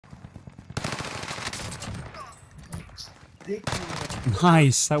ridiculous.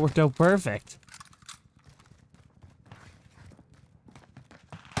 Nice. That worked out perfect.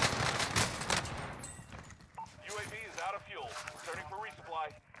 UAV is out of fuel. Returning for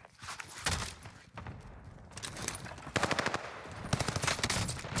resupply.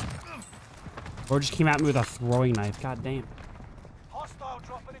 Or just came at me with a throwing knife. God damn. Hostile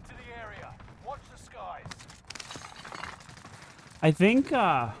dropping into the area. Watch the skies. I think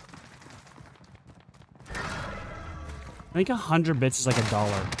 100 bits is like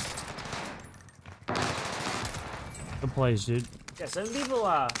 $1. Good plays, dude. Yeah, some people,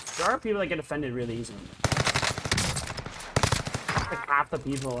 there are people that get offended really easily. Like half the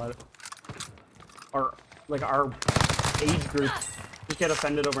people are like our age group just get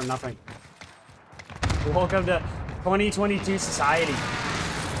offended over nothing. Welcome to 2022 society.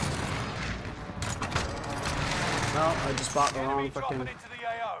 No, I just bought the wrong fucking.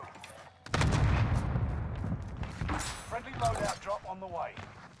 Friendly loadout drop on the way.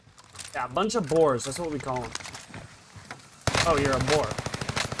 Yeah, a bunch of boars. That's what we call them. Oh, you're a boar.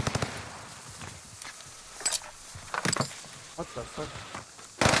 What the fuck?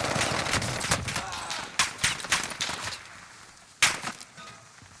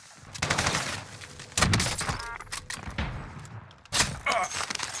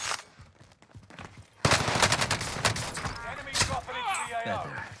 Enemy dropping into the AO.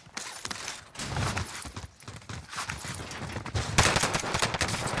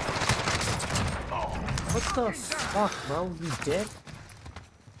 What the fuck, bro? You dick.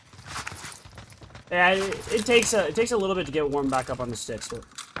 Yeah, it takes a little bit to get warmed back up on the sticks, but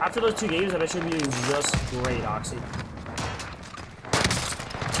after those 2 games, I bet you'll be doing just great, Oxy.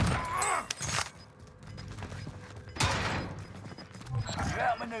 You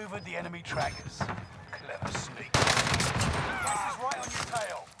outmaneuvered the enemy trackers. Clever sneak. Gas is right on your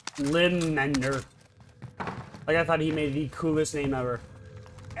tail. Limb Mender. Like I thought he made the coolest name ever.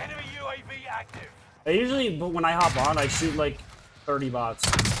 Enemy UAV active. I usually, but when I hop on, I shoot like 30 bots.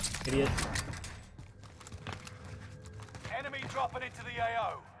 Idiot. Enemy dropping into the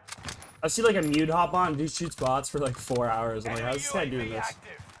AO. I see like a mute hop on, dude shoots bots for like 4 hours. I'm like, how's this guy doing this?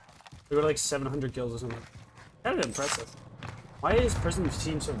 Active. We got like 700 kills or something. Kind of impressive. Why is prison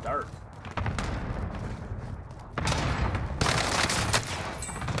seem so dark?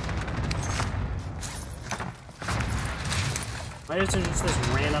 Why is there just this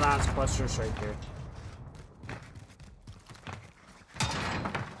random ass cluster strike here?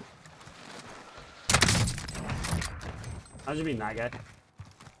 Imagine being that guy.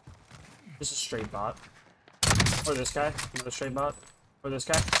 Just a straight bot. Or this guy. Another straight bot. Or this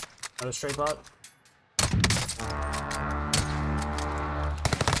guy. Another straight bot.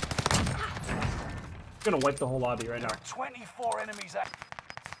 I'm gonna wipe the whole lobby right now. There are 24 enemies active.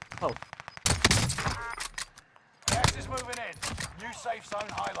 Oh. Gas is moving in. New safe zone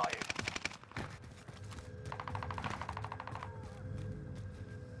highlighted.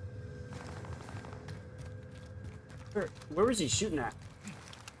 Where was he shooting at?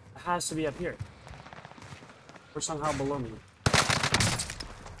 It has to be up here. Or somehow below me.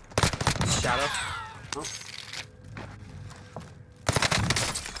 Shadow. Oh.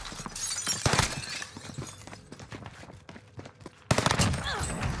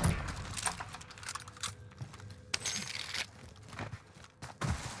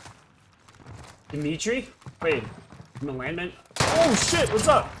 Dimitri? Wait, Melandman? Oh shit, what's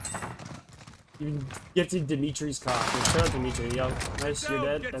up? You get to Dimitri's cock. Shout out Dimitri, yo. Nice, you're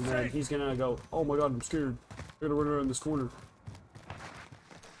dead. And then he's gonna go, oh my god, I'm scared. I'm gonna run around this corner.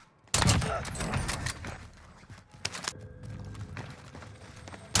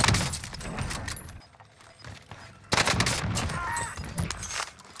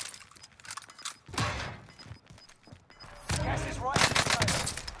 Gas is right in the tail.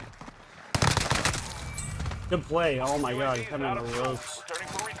 Good play. Oh my god, he's coming Out on of the fuel. ropes. Returning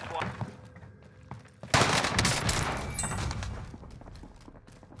for resupply.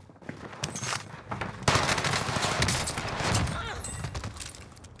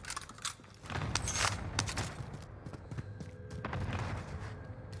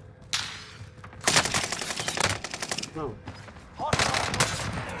 No.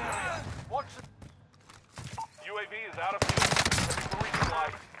 Hostile. Watch the UAV is out of fuel. Returning for resupply.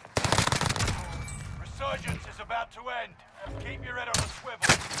 Resurgence is about to end. Keep your head on a swivel.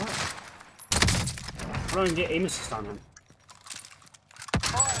 I'm gonna get aim assist on him.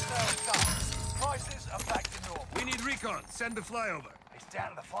 Fire sales done. Prices are back to normal. We need recon. Send the flyover. It's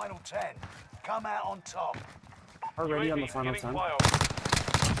down to the final 10. Come out on top. Already on the UAV final beginning 10. flyover.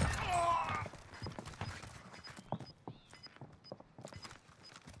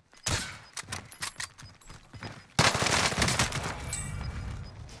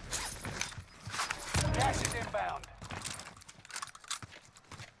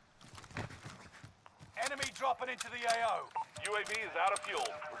 into the AO. UAV is out of fuel.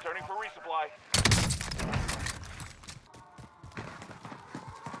 Returning for resupply.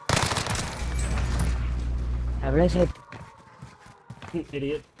 Habla ese.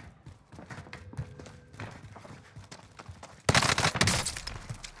 Idiot.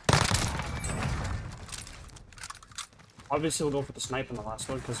 Obviously, we'll go for the snipe in the last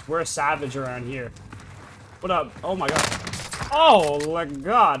one because we're a savage around here. What up? Oh my god. Oh my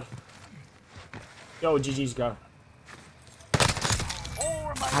god. Yo, GG's go.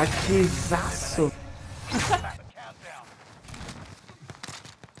 Aquizaço. Countdown.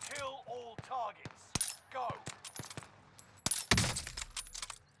 Kill all targets. Go.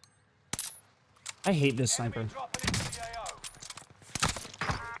 I hate this sniper. Dropping into the AO.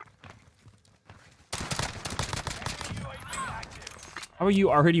 UAV active. How are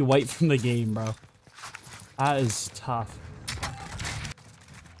you already white from the game, bro? That is tough.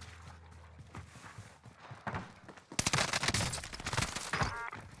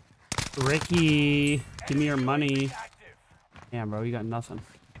 Ricky, give me your money. Active. Damn, bro, you got nothing.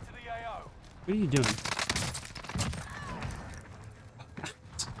 Into the AO. What are you doing?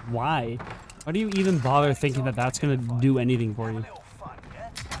 Why? Why do you even bother thinking that that's gonna do anything for you? Little fun, yeah?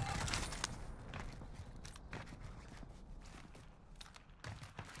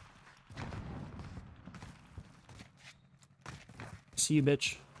 See you,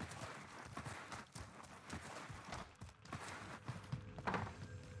 bitch.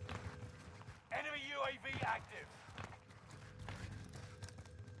 Enemy UAV active.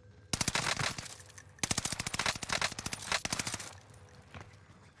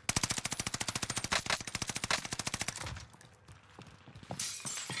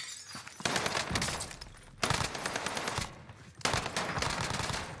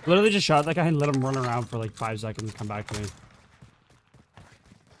 Literally just shot that guy and let him run around for like 5 seconds and come back to me.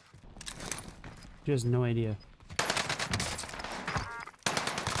 He has no idea.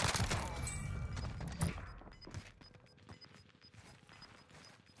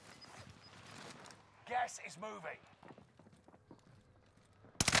 Gas is moving.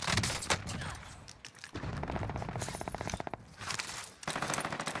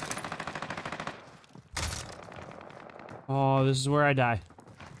 Oh, this is where I die.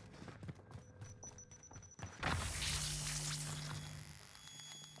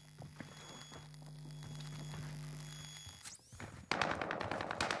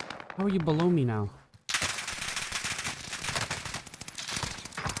 How are you below me now?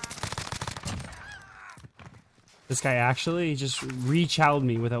 This guy actually just re-chowed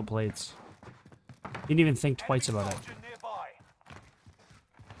me without plates. Didn't even think twice about it. Soldier nearby.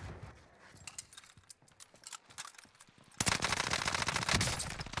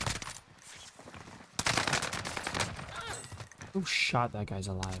 Who shot that guy's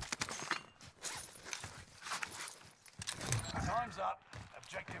alive? Time's up.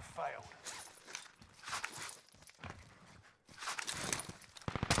 Objective failed.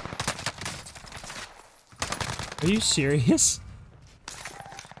 Are you serious?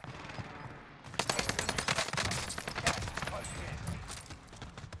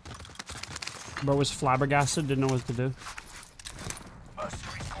 Bro was flabbergasted, didn't know what to do.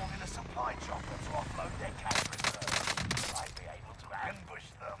 Mercenaries called in a supply chopper to offload their cash reserves. I'd be able to ambush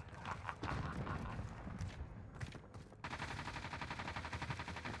them.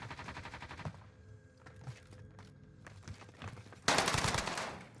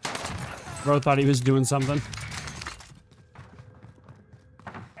 Bro thought he was doing something.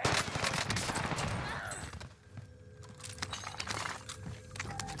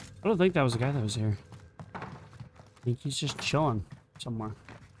 I don't think that was the guy that was here. I think he's just chilling somewhere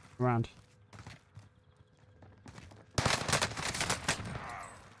around.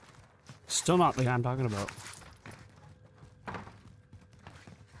 Still not the guy I'm talking about.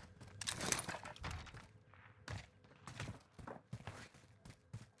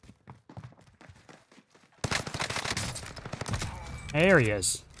 There he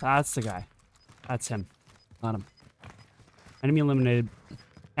is. That's the guy. That's him. Got him. Enemy eliminated.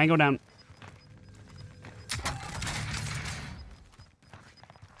 Can't go down.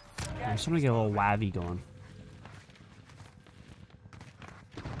 I'm just gonna get a little wavy going.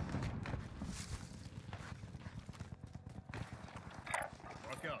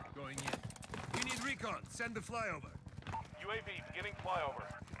 Rock out, going in. You need recon. Send the flyover. UAV beginning flyover.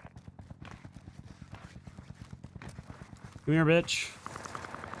 Come here, bitch.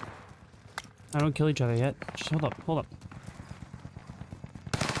 I don't kill each other yet. Just hold up, hold up.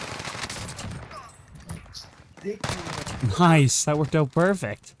 Nice, that worked out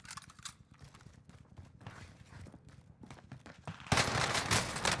perfect.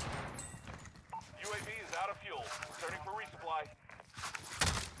 UAV is out of fuel.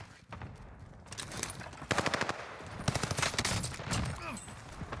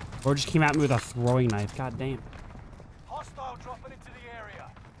 Or just came at me with a throwing knife. God damn. Hostile dropping into the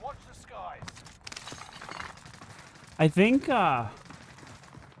area. Watch the skies. I think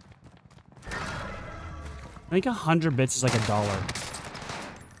 100 bits is like $1.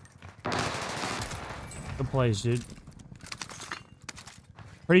 Good place, dude.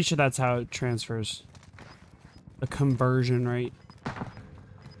 Pretty sure that's how it transfers. The conversion rate.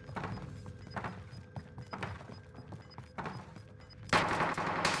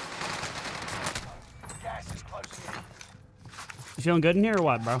 Gas is close in. You feeling good in here or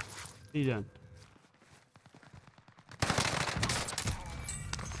what, bro? What are you doing?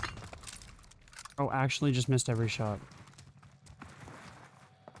 Oh, actually just missed every shot.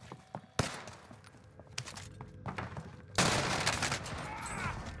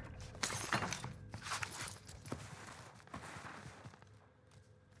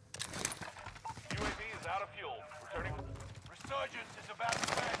 UAV is out of fuel. Returning. Resurgence is about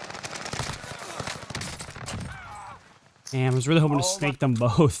to end. Damn, I was really hoping to snake them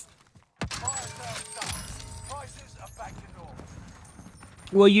both. Fire sales done. Prices are back to normal.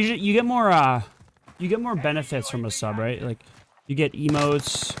 Well, you get more benefits from a sub, right? Like you get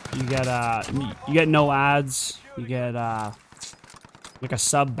emotes, you get no ads, you get like a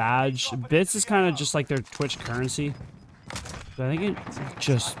sub badge. Bits is kind of just like their Twitch currency. So I think it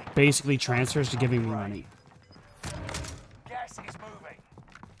just basically transfers to giving me money. Gas is moving.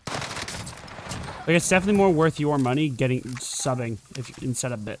 Like it's definitely more worth your money getting subbing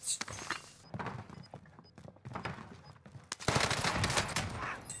instead of bits.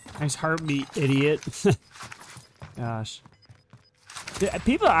 Nice heartbeat, idiot. Gosh.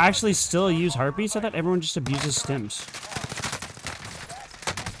 People actually still use heartbeats? I thought everyone just abuses stims.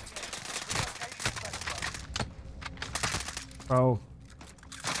 Bro.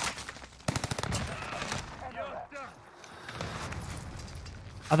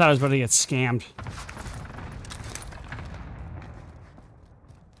 I thought I was about to get scammed.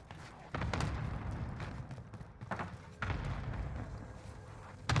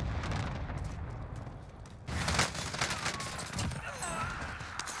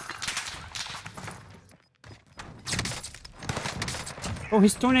 Oh,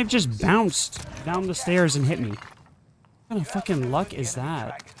 his throwing knife just bounced down the stairs and hit me. What kind of fucking luck is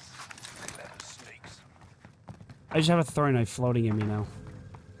that? I just have a throwing knife floating in me now.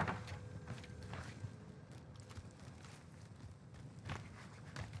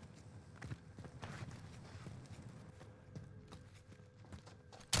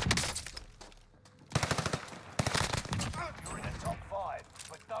 You're in the top 5,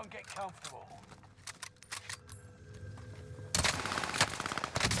 but don't get comfortable.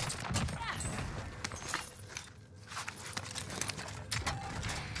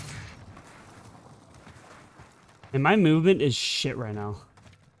 And my movement is shit right now.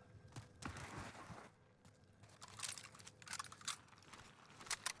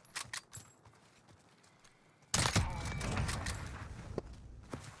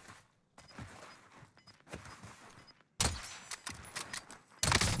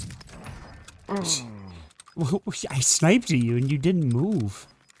 I sniped at you and you didn't move.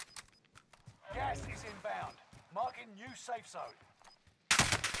 Gas is inbound. Marking new safe zone.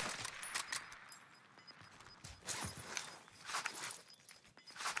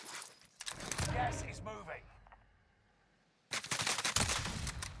 Gas is moving.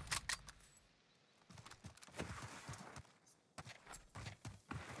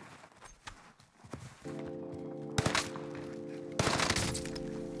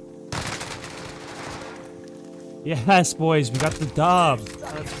 Yes, boys, we got the dub.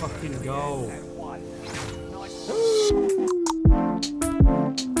 Let's fucking go.